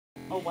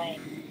away.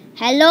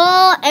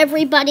 Hello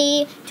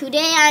everybody,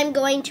 today I'm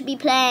going to be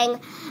playing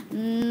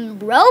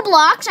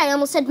Roblox, I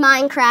almost said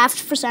Minecraft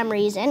for some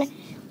reason,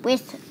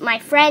 with my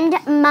friend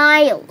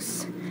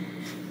Myles,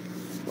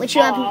 who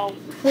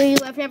you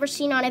have never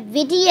seen on a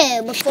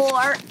video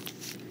before.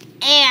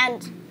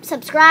 And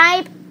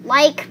subscribe,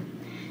 like.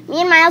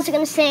 Me and Myles are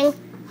going to sing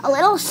a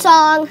little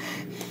song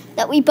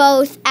that we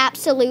both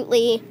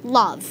absolutely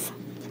love.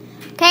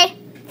 Okay,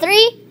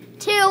 3,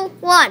 2,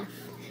 1.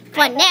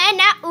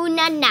 Banana,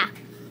 ooh-na-na.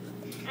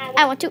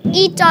 I want to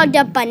eat all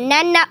the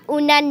banana,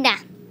 ooh-na-na.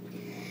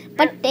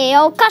 But they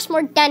all cost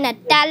more than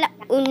 $1,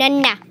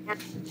 ooh-na-na.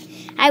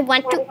 I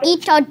want to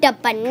eat all the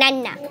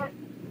banana.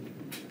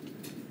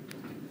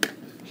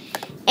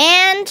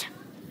 And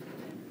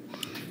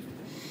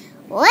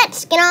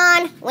let's get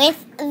on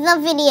with the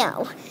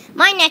video.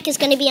 My neck is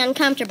going to be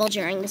uncomfortable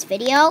during this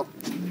video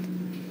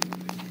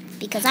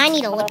because I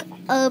need to look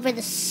over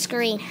the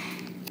screen.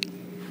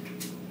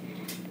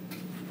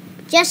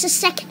 Just a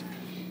second.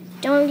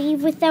 Don't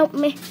leave without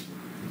me.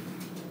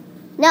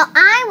 No,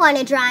 I want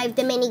to drive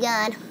the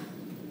minigun.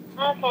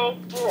 Okay,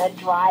 you're going to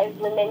drive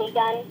the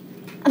minigun?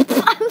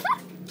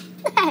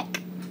 Heck.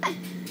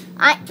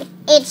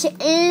 It's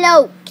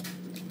locked.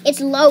 It's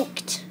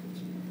locked.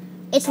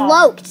 It's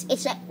locked.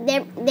 It's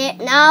there.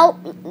 No.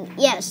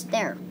 Yes,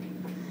 there.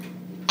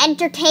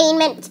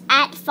 Entertainment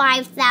at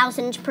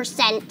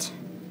 5,000%.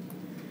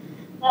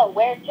 Oh,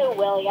 where to,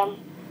 William?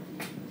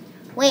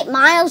 Wait,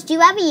 Myles, do you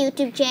have a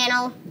YouTube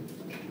channel?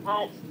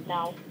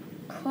 No.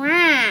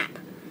 Crap.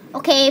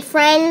 Okay,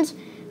 friend,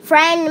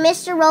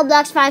 Mr.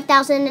 Roblox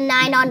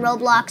 5009 on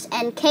Roblox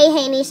and K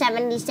Haney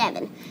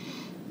 77.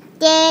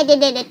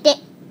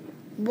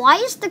 Why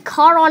is the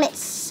car on its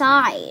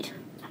side?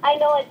 I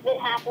know it's been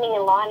happening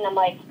a lot, and I'm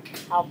like,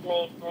 help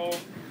me, please.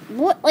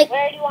 What? Like?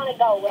 Where do you want to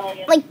go,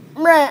 William? Like,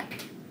 well,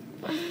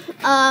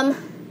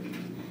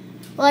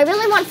 I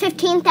really want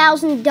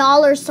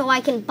 $15,000 so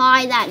I can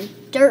buy that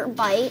dirt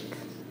bike.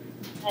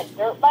 That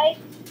dirt bike?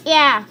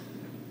 Yeah.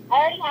 I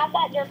already have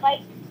that dirt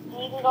bike.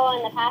 You can go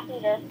in the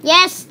passenger.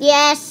 Yes.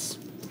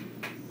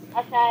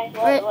 Okay.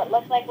 Well, it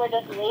looks like we're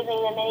just leaving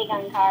the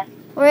minigun car.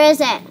 Where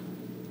is it?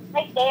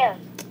 Right there.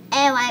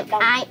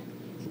 Oh,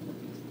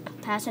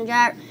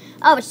 passenger.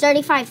 Oh, it's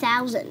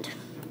 35,000.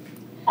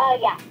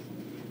 Yeah.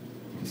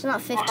 It's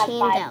not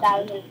 15,000. I have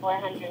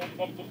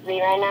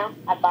 5,453 right now.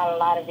 I bought a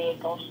lot of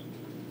vehicles.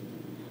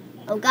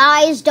 Oh,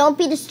 guys, don't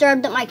be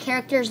disturbed that my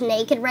character is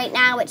naked right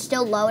now. It's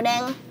still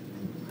loading.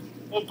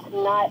 It's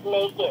not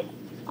naked.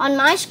 On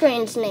my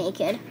screen, it's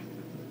naked.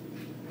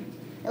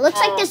 It looks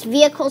like this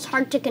vehicle's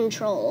hard to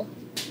control.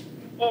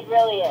 It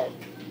really is.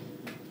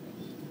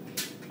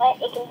 But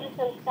it can do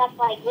some stuff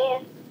like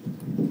this.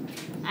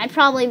 I'd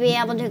probably be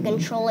able to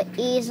control it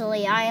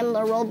easily. I am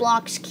the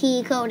Roblox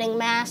key coding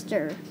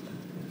master.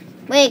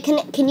 Wait,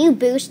 can you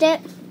boost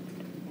it?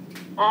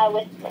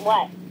 With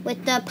what?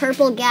 With the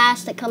purple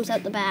gas that comes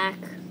out the back.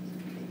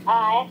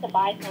 I have to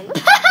buy some.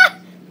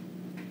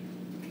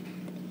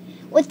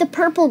 With the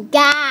purple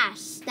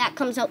gas that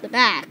comes out the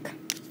back.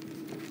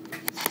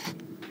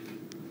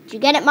 Did you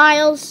get it,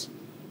 Myles?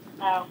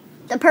 No.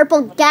 The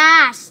purple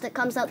gas that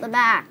comes out the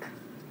back.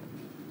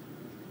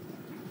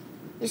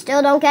 You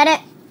still don't get it?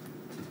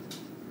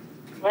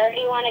 Where do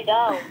you want to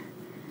go?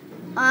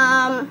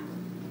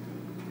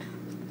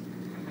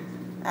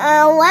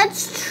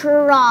 Let's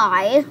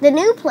try the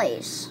new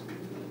place.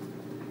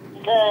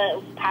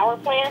 The power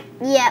plant?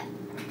 Yep.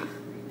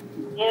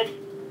 Dude.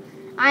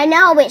 I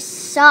know it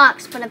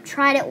sucks, but I've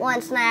tried it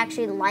once and I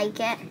actually like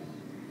it.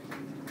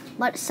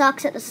 But it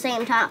sucks at the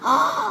same time.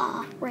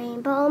 Oh,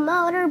 rainbow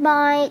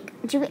motorbike.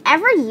 Do we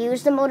ever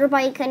use the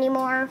motorbike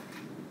anymore?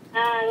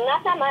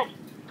 Not that much.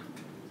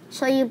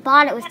 So you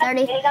bought it with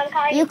 30.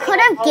 You could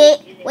have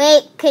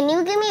Wait, can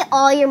you give me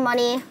all your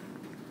money?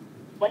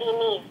 What do you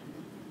mean?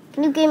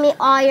 Can you give me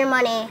all your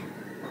money?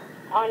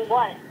 On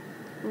what?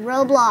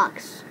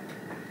 Roblox.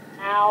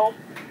 Ow.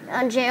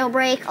 On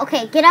jailbreak.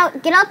 Okay, get out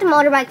the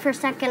motorbike for a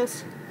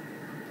second.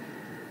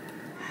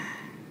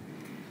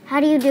 How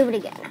do you do it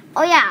again?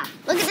 Oh yeah,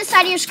 look at the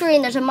side of your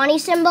screen. There's a money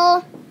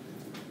symbol.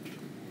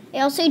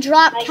 It'll say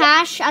drop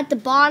cash at the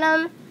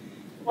bottom.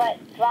 What,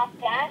 drop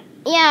cash?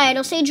 Yeah,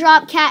 it'll say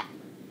drop cat.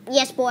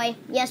 Yes, boy.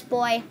 Yes,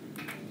 boy.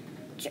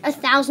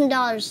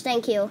 $1,000.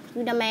 Thank you.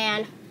 You're the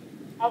man.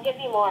 I'll give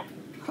you more.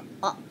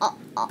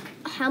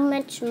 How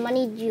much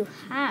money do you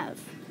have?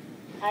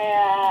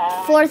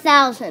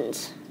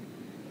 4,000.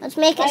 Let's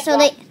make it so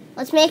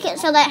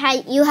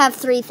that you have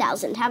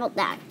 3,000. How about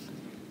that?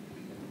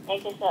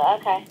 Make it so,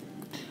 okay.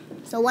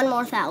 So one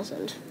more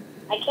 1,000.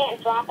 I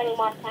can't drop any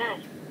more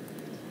cash.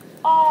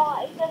 Oh,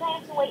 it says I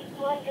have to wait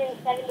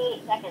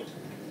 278 seconds.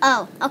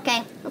 Oh,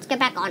 okay. Let's get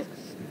back on.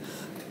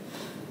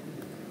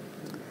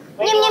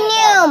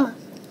 Vroom,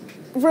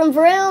 Vroom,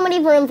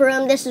 vroomity, vroom,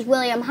 vroom. This is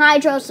William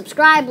Hydro.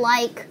 Subscribe,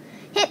 like,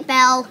 hit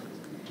bell.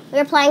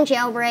 We're playing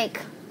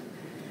jailbreak.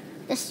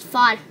 This is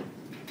fun.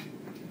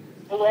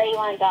 And where do you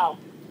want to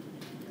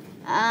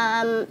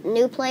go?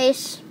 New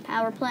place,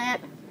 power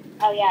plant.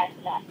 Oh, yeah,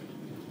 it's that.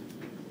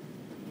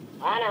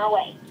 On our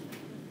way.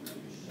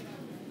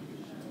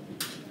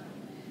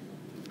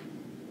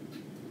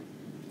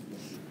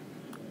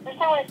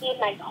 First, I want to see if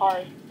my car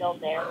is still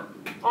there.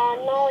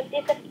 Oh no,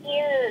 it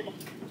disappeared.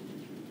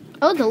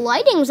 Oh, the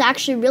lighting's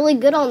actually really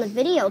good on the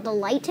video. The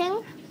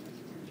lighting,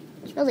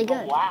 it's really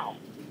good. Oh, wow.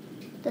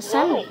 The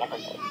sun, Normally never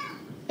good.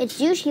 it's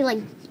usually like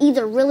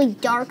either really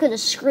dark or the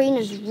screen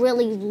is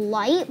really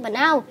light, but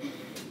now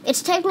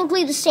it's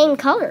technically the same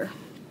color.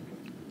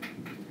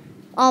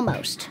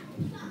 Almost.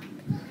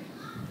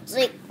 It's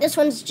like this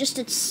one's just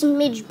a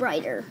smidge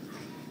brighter.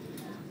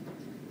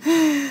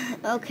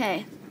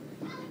 Okay.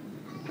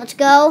 Let's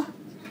go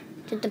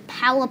to the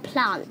power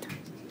plant.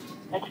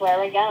 That's where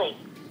we're going.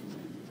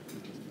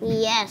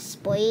 Yes,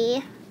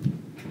 boy.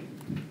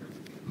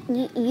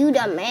 You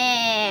the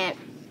man.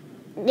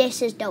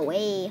 This is the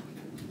way.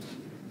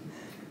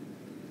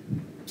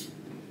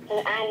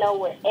 And I know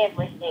where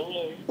everything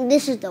is.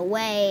 This is the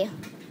way.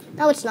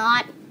 No, it's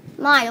not.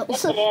 Myles.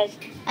 Yes, it is.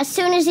 As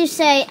soon as you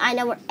say, I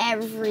know where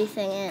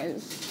everything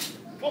is.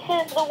 This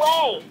is the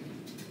way.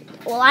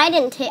 Well, I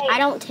don't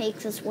take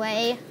this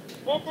way.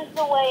 This is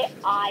the way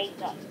I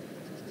go.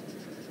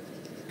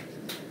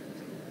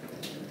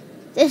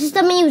 This is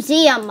the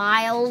museum,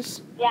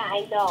 Myles. Yeah,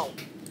 I know.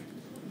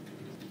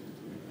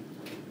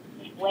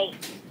 Just wait.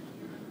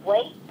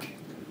 Wait.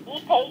 Be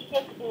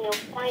patient and you'll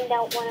find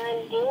out what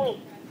I'm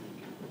doing.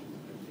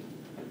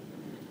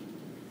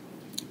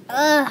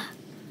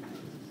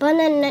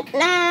 Banana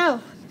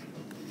now.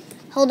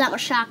 Hold out my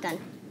shotgun.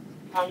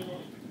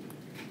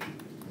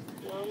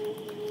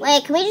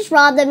 Wait, can we just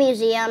rob the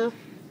museum?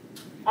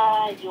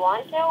 Do you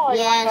want to, or do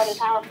you want to go to the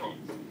power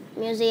plant?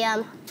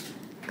 Museum.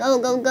 Go,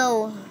 go,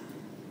 go.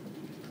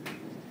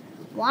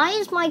 Why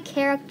is my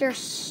character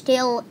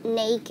still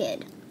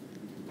naked?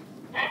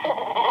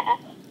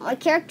 My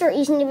character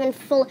isn't even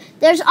full.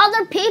 There's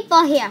other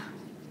people here.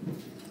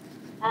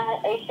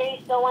 Are you sure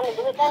you still want to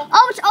do it then?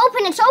 Oh, it's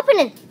open. It's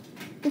opening.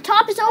 The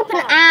top is open.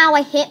 Ow,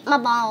 I hit my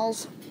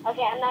balls.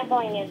 Okay, I'm not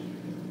going in.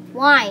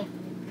 Why?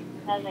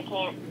 Because I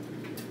can't.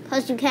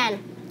 Because you can.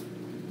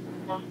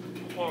 No,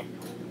 I can't.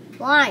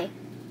 Why?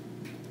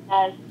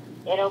 Because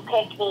it'll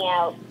kick me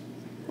out.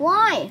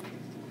 Why?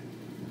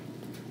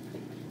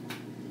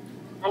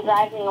 I'm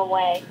driving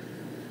away.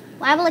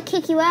 Why will it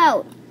kick you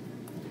out?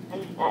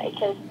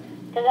 Because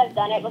I've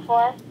done it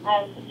before.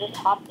 I've just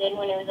hopped in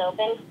when it was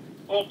open,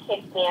 and it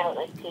kicked me out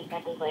like 2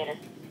 seconds later.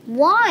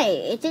 Why?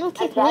 It didn't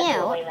kick me I'm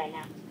driving out. away right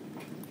now.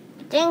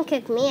 It didn't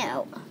kick me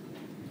out.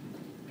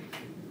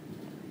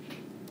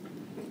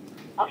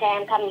 Okay,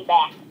 I'm coming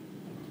back.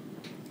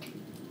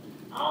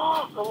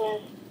 Oh, I'm going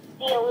to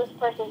steal this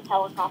person's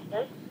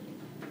helicopter.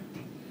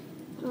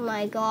 Oh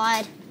my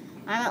god.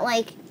 I'm at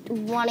like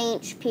 1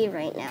 HP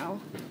right now.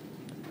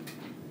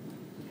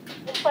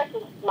 This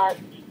person's smart.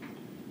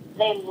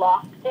 They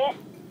locked it,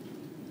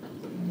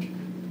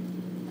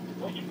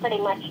 which pretty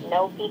much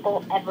no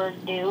people ever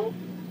do,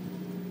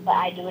 but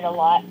I do it a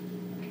lot.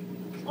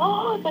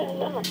 Oh, there's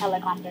another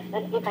helicopter.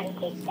 Let's see if I can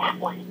take that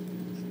one.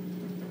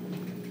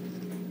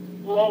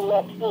 And then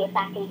let's see if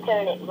I can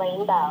turn it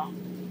rainbow.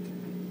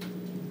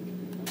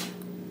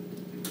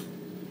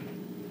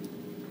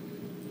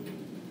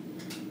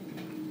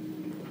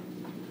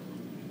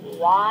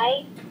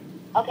 Why?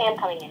 Okay, I'm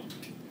coming in.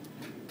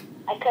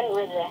 I couldn't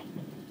resist.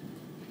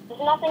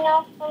 There's nothing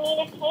else for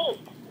me to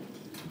take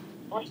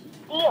or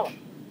steal.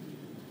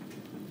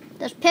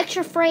 There's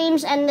picture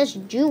frames and this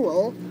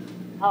jewel.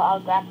 Oh, I'll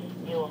grab this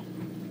jewel.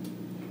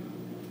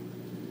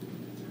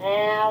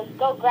 And I'll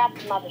go grab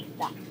some other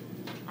stuff.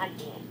 I'm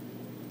doing it.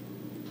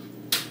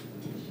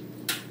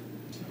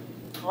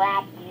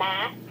 Grab the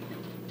mat.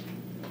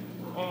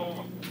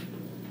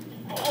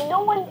 And no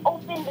one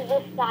opened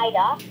this side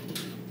up.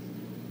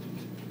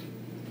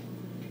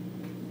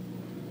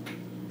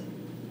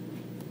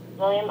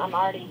 William, I'm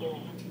already doing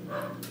it.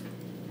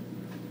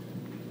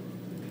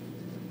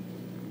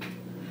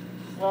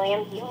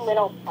 William, you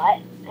little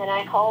butt. And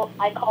I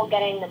call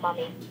getting the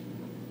mummy.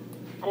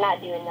 I'm not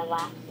doing the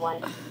last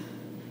one.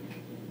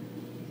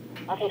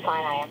 Okay,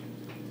 fine, I am.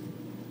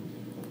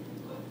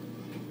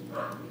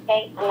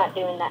 Okay, I'm not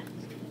doing that.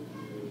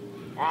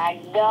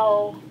 I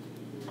go.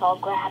 Go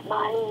grab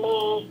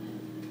money.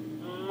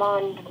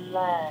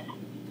 Blood.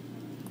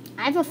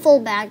 I have a full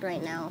bag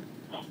right now.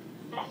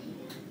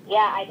 Yeah,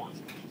 I don't.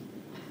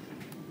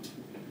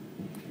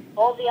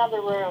 Hold the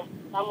other room.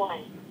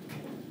 Someone.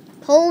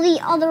 Pull the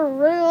other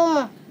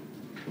room.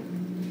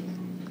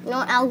 You know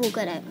what? I'll go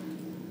get it.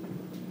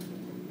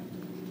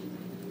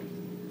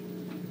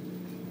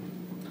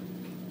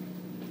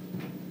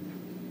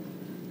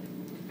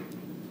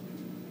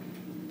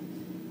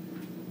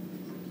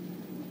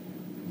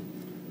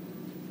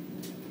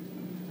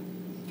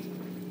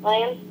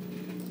 William,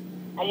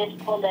 I just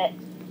pulled it.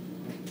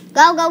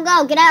 Go, go,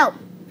 go. Get out.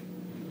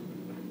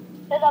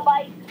 To the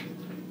bike.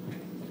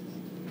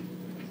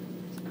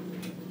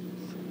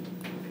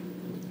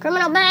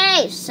 Criminal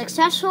base.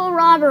 Successful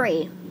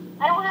robbery.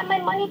 I don't have my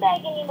money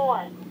bag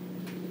anymore.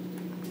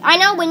 I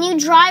know, when you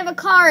drive a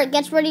car, it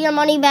gets rid of your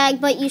money bag,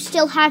 but you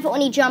still have it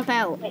when you jump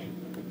out. Wait.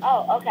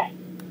 Oh, okay.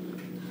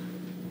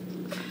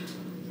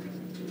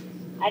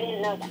 I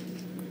didn't know that.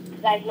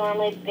 Because I've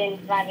normally been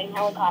driving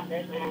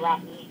helicopters when I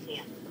robbed the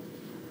museum.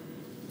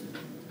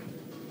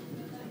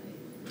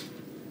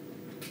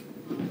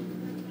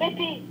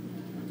 Baby!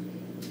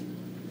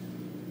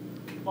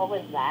 What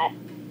was that?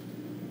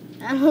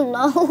 I don't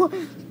know.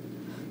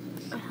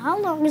 How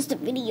long has the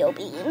video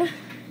been?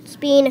 It's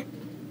been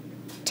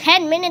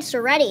 10 minutes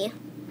already.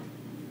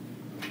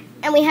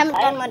 And we haven't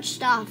done much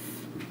stuff.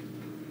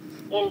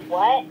 In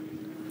what?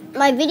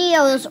 My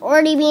video has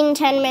already been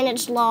 10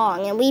 minutes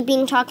long, and we've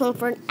been talking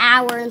for an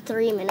hour and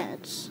 3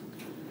 minutes.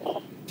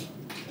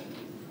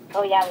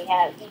 Oh, yeah, we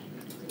have.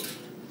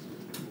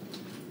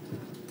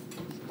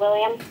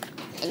 William?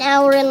 An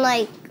hour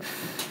and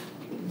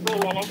 3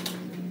 minutes.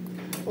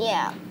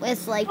 yeah,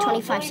 with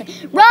 25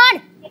 seconds.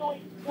 Run!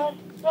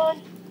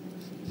 Run!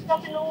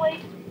 Stop in the way.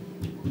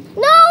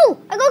 No!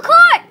 I got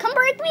caught! Come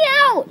break me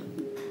out!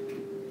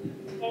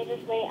 Okay,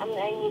 just wait. I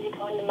need to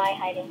go into my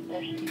hiding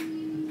first.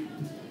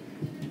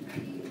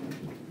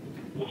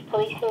 Is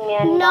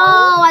policeman No,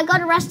 I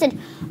got arrested.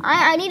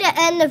 I need to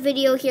end the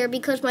video here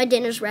because my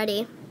dinner's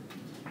ready.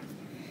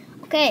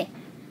 Okay.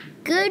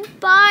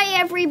 Goodbye,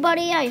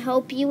 everybody. I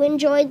hope you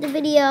enjoyed the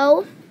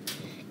video.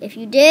 If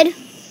you did,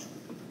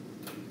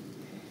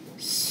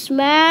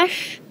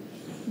 smash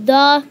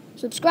the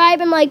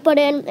subscribe and like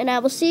button, and I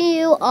will see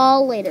you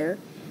all later.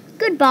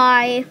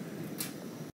 Goodbye.